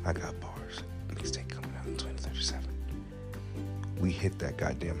 I got bars. Mixtape coming out in 2037. We hit that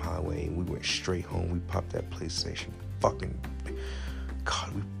goddamn highway and we went straight home. We popped that PlayStation.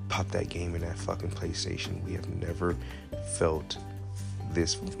 We popped that game in that fucking PlayStation. We have never felt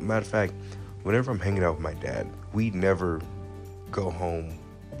this. Matter of fact, whenever I'm hanging out with my dad, we never go home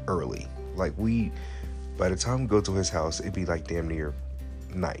early. Like, by the time we go to his house, it'd be like damn near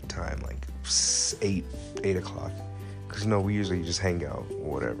nighttime, like 8 o'clock. Because, we usually just hang out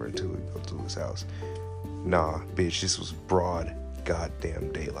or whatever until we go to his house. Nah, bitch, this was broad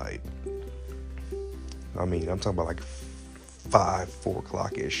goddamn daylight. I mean, I'm talking about like 4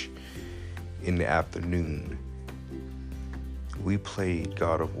 o'clock-ish in the afternoon. We played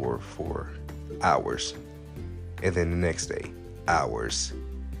God of War for hours. And then the next day, hours.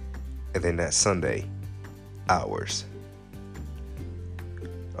 And then that Sunday, hours.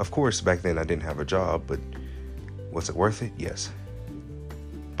 of course, back then I didn't have a job, but was it worth it? Yes.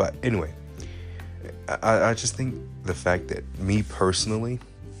 But anyway, I just think the fact that me personally,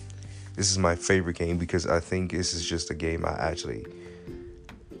 this is my favorite game because I think this is just a game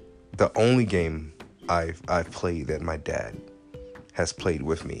the only game I've played that my dad has played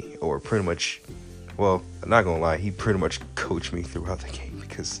with me, or pretty much, well, I'm not gonna lie, he pretty much coached me throughout the game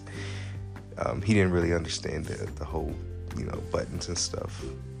because he didn't really understand the whole, buttons and stuff,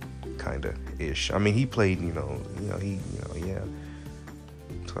 kinda ish. I mean, he played, yeah,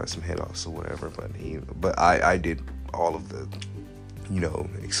 got some head offs or whatever, but I did all of the,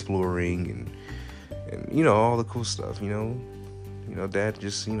 exploring and all the cool stuff, dad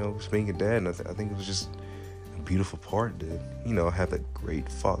just, being a dad, and I think it was just a beautiful part to, have that great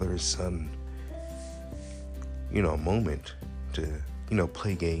father and son, moment to,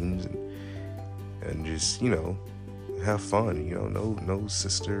 play games and just, have fun, no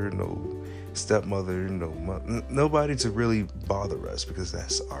sister, no stepmother, nobody to really bother us, because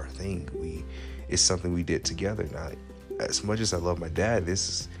that's our thing. It's something we did together. Now, as much as I love my dad, it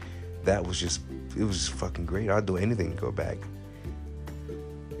was just fucking great. I'd do anything to go back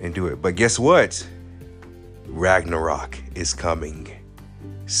and do it. But guess what? Ragnarok is coming.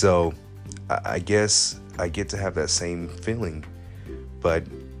 So I guess I get to have that same feeling. But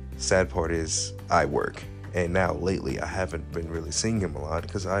sad part is I work. And now lately I haven't been really seeing him a lot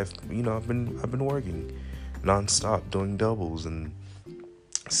because I've been working nonstop, doing doubles and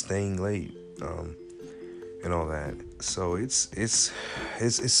staying late, and all that. So it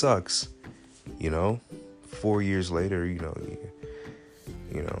sucks, 4 years later,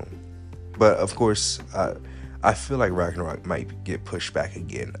 but of course I feel like Ragnarok might get pushed back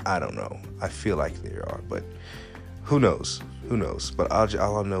again. I don't know. I feel like there are, but who knows? But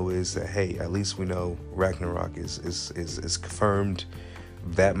all I know is that, hey, at least we know Ragnarok is confirmed.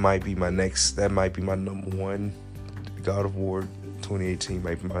 That might be my number one. God of War 2018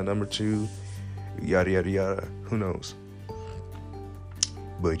 might be my number two. Yada yada yada. Who knows?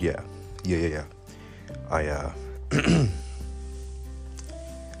 But yeah.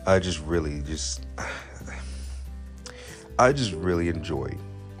 I just really enjoy,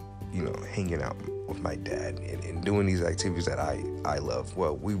 hanging out with my dad and doing these activities that I love.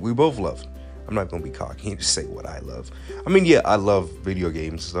 Well, we both love. I'm not gonna be cocky and just say what I love. I mean, yeah, I love video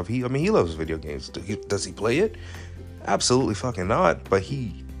games and stuff. He loves video games. Does he play it? Absolutely fucking not. But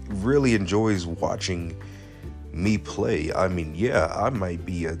he really enjoys watching me play. I mean, yeah, I might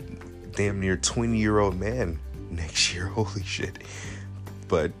be a damn near 20-year-old man next year. Holy shit.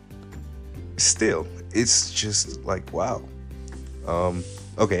 But still, it's just like, wow.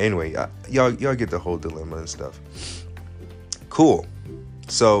 Okay, anyway, y'all get the whole dilemma and stuff. Cool.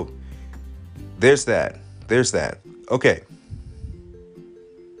 So there's that. Okay.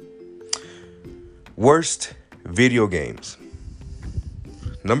 Worst video games.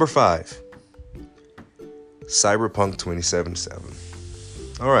 Number 5. Cyberpunk 2077.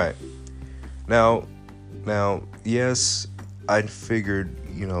 All right. Now, yes, I figured,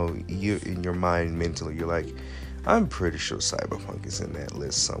 you in your mind mentally, you're like, I'm pretty sure Cyberpunk is in that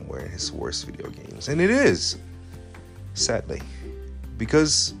list somewhere in his worst video games. And it is, sadly.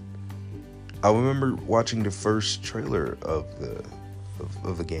 Because I remember watching the first trailer of the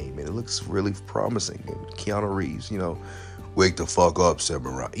game, and it looks really promising. And Keanu Reeves, wake the fuck up,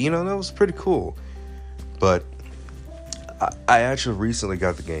 Samurai. That was pretty cool. But I actually recently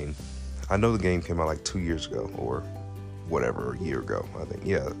got the game. I know the game came out like 2 years ago, or whatever, a year ago, I think.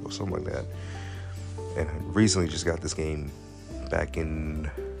 Yeah, or something like that. And I recently just got this game back in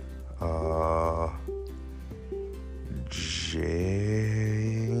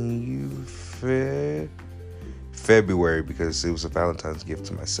February, because it was a Valentine's gift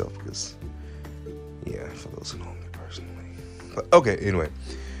to myself, because, yeah, for those who know me personally. But okay, anyway,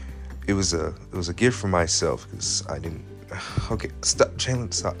 it was a gift for myself, because I didn't. Okay, stop,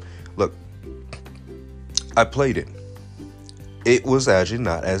 Jalen, stop. Look, I played it. It was actually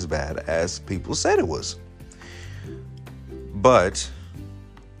not as bad as people said it was. But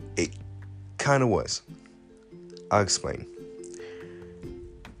it kind of was. I'll explain.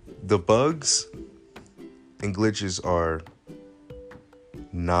 The bugs and glitches are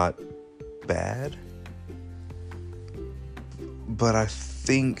not bad. But I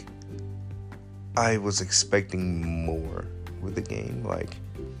think I was expecting more with the game. Like,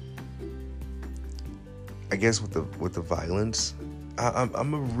 I guess with the violence,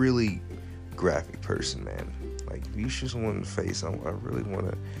 I'm a really graphic person, man. Like, if you shoot someone in the face, I really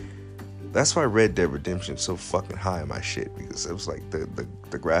want to. That's why Red Dead Redemption is so fucking high on my shit, because it was like the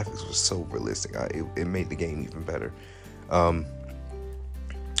graphics was so realistic. It made the game even better.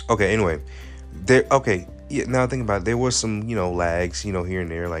 Okay, anyway, yeah. Now think about it. There was some, lags, here and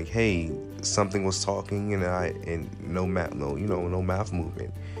there. Like, hey, something was talking, and no mouth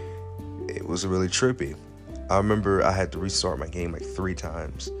movement. It was really trippy. I remember I had to restart my game like 3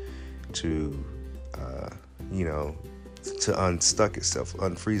 times to, to unstuck itself,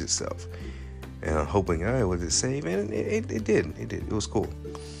 unfreeze itself, and I'm hoping, would it save? And it did. It did. It was cool.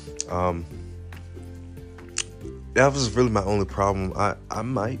 That was really my only problem. I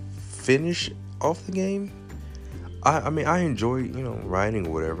might finish off the game. I mean, I enjoy, writing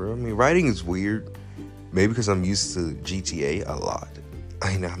or whatever. I mean, writing is weird. Maybe because I'm used to GTA a lot.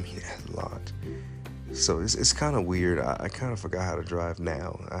 I mean, a lot. So it's kind of weird. I kind of forgot how to drive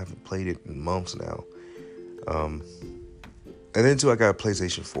now. I haven't played it in months now. And then, too, I got a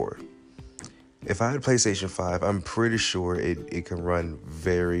PlayStation 4. If I had a PlayStation 5, I'm pretty sure it can run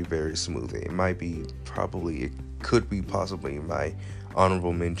very, very smoothly. It could be possibly my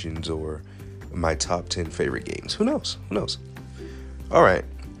honorable mentions or my top 10 favorite games. Who knows? All right.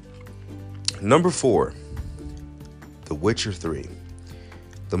 Number 4, The Witcher 3.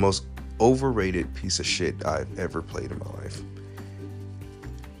 The most overrated piece of shit I've ever played in my life.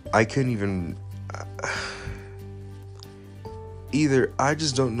 I couldn't even... Either I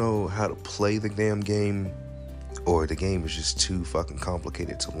just don't know how to play the damn game, or the game is just too fucking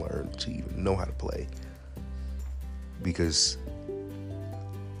complicated to learn to even know how to play. Because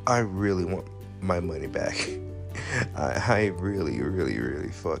I really want my money back. I really, really,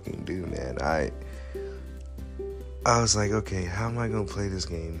 really fucking do, man. I was like, okay, how am I gonna play this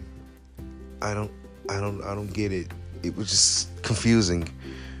game? I don't get it. It was just confusing.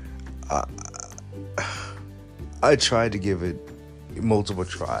 I tried to give it multiple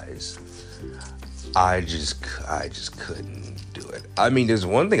tries. I just couldn't do it. I mean, there's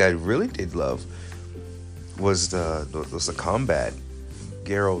one thing I really did love was the combat.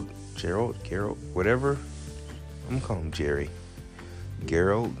 Geralt, whatever. I'm gonna call him Jerry.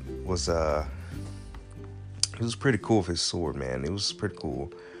 Geralt was it was pretty cool with his sword, man. It was pretty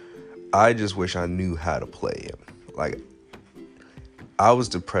cool. I just wish I knew how to play him. Like, I was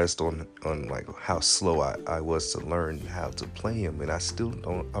depressed on like how slow I was to learn how to play him, and I still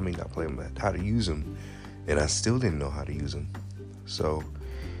don't. I mean, not play him, but how to use him, and I still didn't know how to use him. So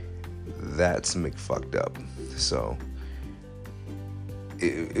that's fucked up. So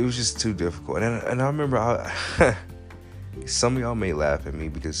it was just too difficult, and I remember some of y'all may laugh at me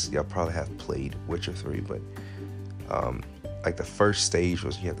because y'all probably have played Witcher 3, but like the first stage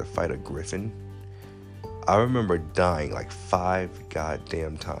was you had to fight a griffin. I remember dying like 5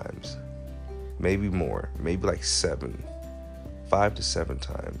 goddamn times. Maybe more. Maybe like 7. 5 to 7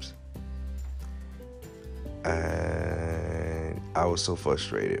 times. And I was so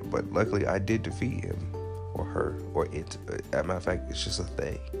frustrated. But luckily I did defeat him. Or her. Or it. As a matter of fact, it's just a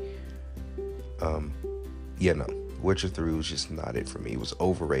they. Yeah, no. Witcher 3 was just not it for me. It was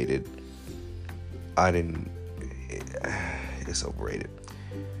overrated. It's overrated.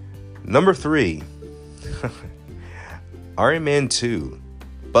 Number 3. Iron Man 2,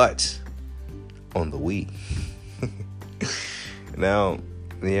 but on the Wii. Now,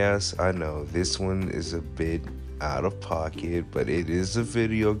 yes, I know this one is a bit out of pocket, but it is a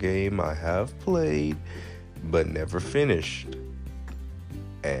video game I have played but never finished.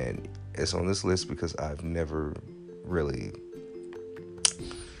 And it's on this list because I've never really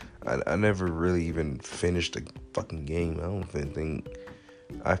I never really even finished a fucking game. I don't even think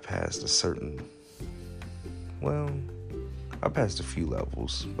I passed I passed a few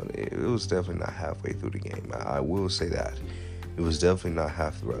levels, but it was definitely not halfway through the game. I will say that. It was definitely not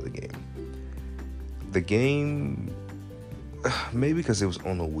half throughout the game. The game, maybe because it was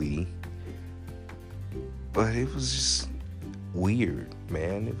on the Wii, but it was just weird,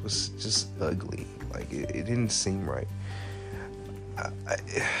 man. It was just ugly. Like, it didn't seem right.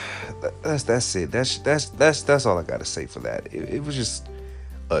 That's it. That's all I gotta say for that. It was just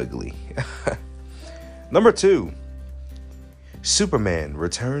ugly. Number 2, Superman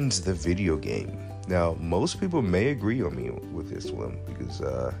Returns, the video game. Now, most people may agree on me with this one because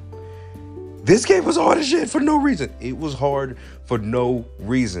this game was hard as shit for no reason. It was hard for no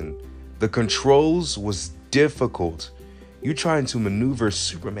reason. The controls was difficult. You trying to maneuver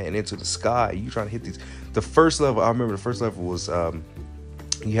Superman into the sky. You trying to hit these. The first level, I remember the first level was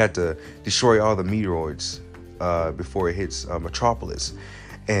you had to destroy all the meteoroids before it hits Metropolis.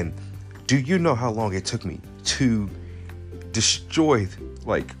 And do you know how long it took me to destroy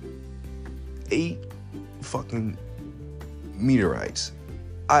like 8 fucking meteorites?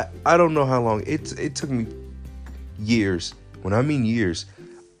 I don't know how long. It took me years. When I mean years,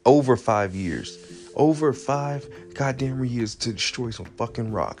 over 5 years. over 5 goddamn years to destroy some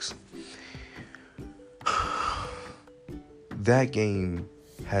fucking rocks. That game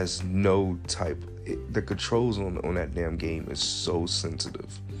has no type. The controls on that damn game is so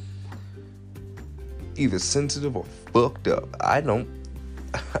sensitive. Either sensitive or fucked up. I don't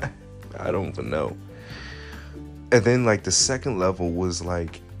even know. And then like the second level was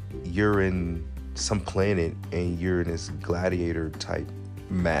like you're in some planet and you're in this gladiator type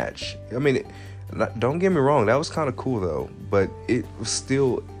match. I mean, don't get me wrong, that was kind of cool though, but it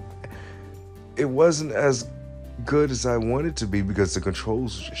wasn't as good as I wanted to be because the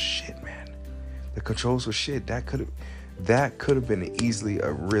controls were just shit, man. The controls were shit. That could have been easily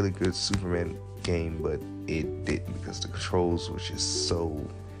a really good Superman game, but it didn't because the controls were just so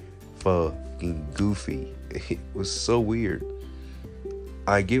fucking goofy. It was so weird.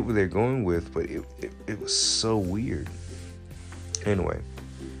 I get what they're going with, but it was so weird. Anyway,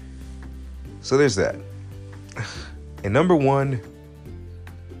 so there's that. And number 1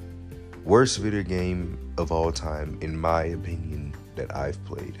 worst video game of all time, in my opinion, that I've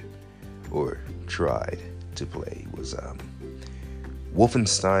played or tried to play was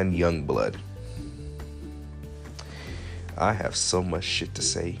Wolfenstein Youngblood. I have so much shit to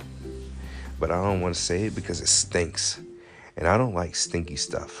say, but I don't want to say it because it stinks, and I don't like stinky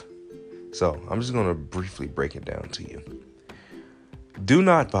stuff. So I'm just going to briefly break it down to you. Do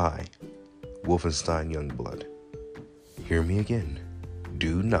not buy Wolfenstein Youngblood. Hear me again.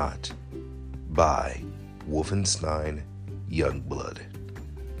 Do not buy Wolfenstein Youngblood.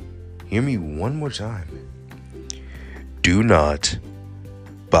 Hear me one more time. Do not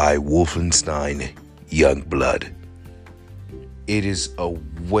buy Wolfenstein Youngblood. It is a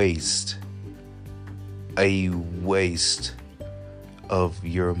waste of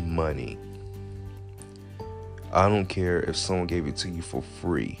your money. I don't care if someone gave it to you for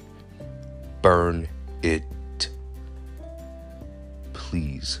free. Burn it.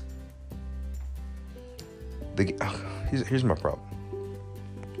 Please. Here's my problem.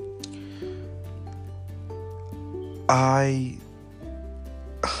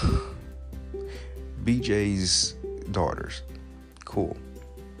 BJ's daughters. Cool.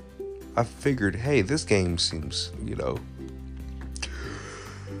 I figured, hey, this game seems,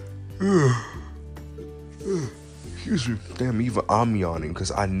 excuse me. Damn, even I'm yawning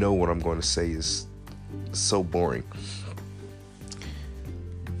because I know what I'm going to say is so boring.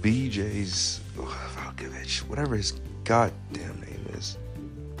 BJ's Valkovich, whatever his goddamn name is.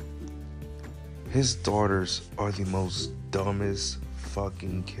 His daughters are the most dumbest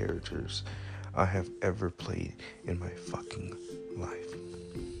fucking characters I have ever played in my fucking life.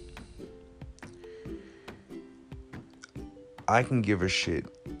 I can give a shit.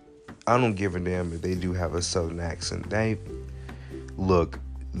 I don't give a damn if they do have a southern accent. They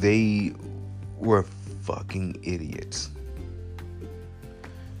were fucking idiots.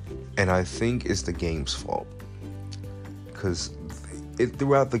 And I think it's the game's fault. Because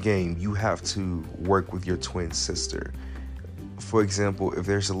throughout the game, you have to work with your twin sister. For example, if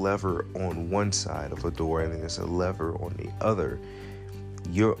there's a lever on one side of a door and then there's a lever on the other,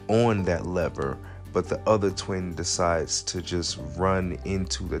 you're on that lever, but the other twin decides to just run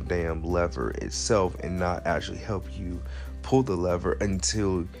into the damn lever itself and not actually help you pull the lever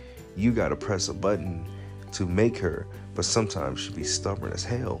until you gotta press a button to make her. But sometimes she be stubborn as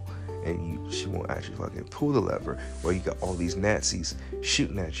hell and she won't actually fucking pull the lever, while you got all these Nazis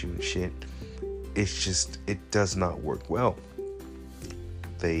shooting at you and shit. It's just, it does not work well.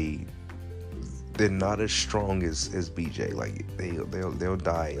 They're not as strong as BJ. Like they'll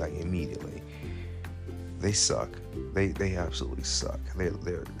die like immediately. They suck. They absolutely suck.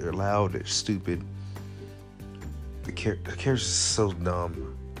 They're loud. They're stupid. The character's so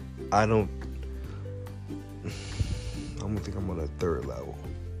dumb. I don't think I'm on a 3rd level.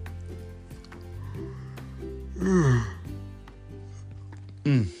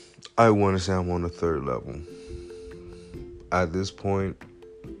 I want to say I'm on the 3rd level. At this point,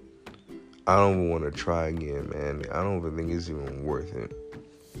 I don't want to try again, man. I don't even think it's even worth it.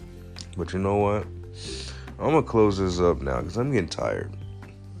 But you know what? I'm going to close this up now because I'm getting tired.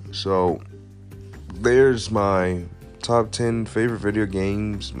 So, there's my top 10 favorite video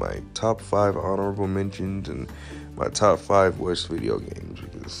games, my top 5 honorable mentions, and my top 5 worst video games,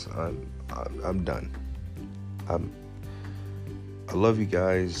 because I'm done. I love you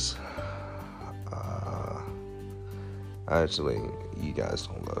guys. Actually, you guys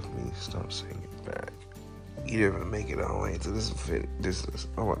don't love me. Stop saying it back. You didn't even make it all the way to this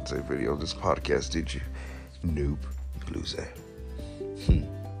I want to say video, this podcast, did you? Nope. You loser.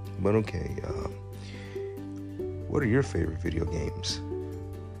 But okay, what are your favorite video games?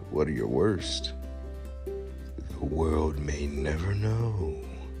 What are your worst? The world may never know.